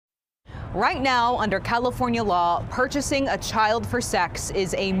Right now, under California law, purchasing a child for sex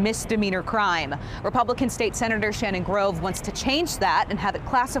is a misdemeanor crime. Republican State Senator Shannon Grove wants to change that and have it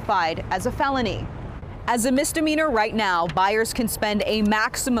classified as a felony. As a misdemeanor right now, buyers can spend a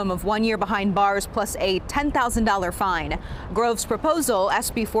maximum of 1 year behind bars plus a $10,000 fine. Grove's proposal,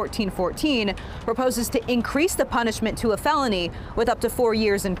 SB 1414, proposes to increase the punishment to a felony with up to 4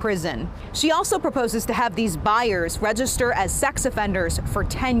 years in prison. She also proposes to have these buyers register as sex offenders for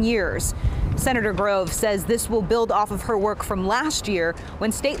 10 years. Senator Grove says this will build off of her work from last year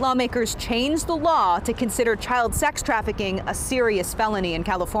when state lawmakers changed the law to consider child sex trafficking a serious felony in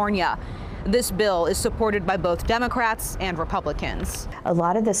California. This bill is supported by both Democrats and Republicans. A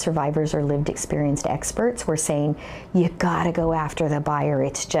lot of the survivors or lived experienced experts were saying, you gotta go after the buyer,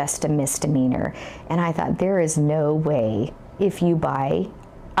 it's just a misdemeanor. And I thought, there is no way if you buy,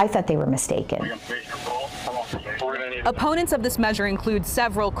 I thought they were mistaken. Opponents of this measure include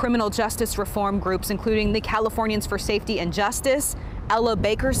several criminal justice reform groups, including the Californians for Safety and Justice, Ella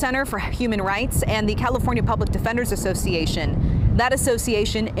Baker Center for Human Rights, and the California Public Defenders Association. That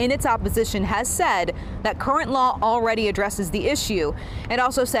association, in its opposition, has said that current law already addresses the issue. It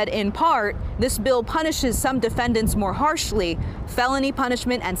also said, in part, this bill punishes some defendants more harshly, felony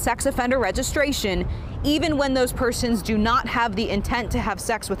punishment and sex offender registration, even when those persons do not have the intent to have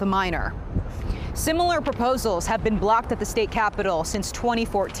sex with a minor. Similar proposals have been blocked at the state capitol since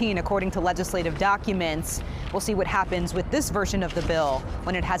 2014, according to legislative documents. We'll see what happens with this version of the bill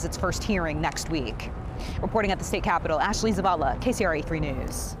when it has its first hearing next week. Reporting at the state capitol, Ashley Zavala, KCRA 3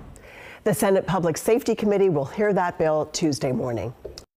 News. The Senate Public Safety Committee will hear that bill Tuesday morning.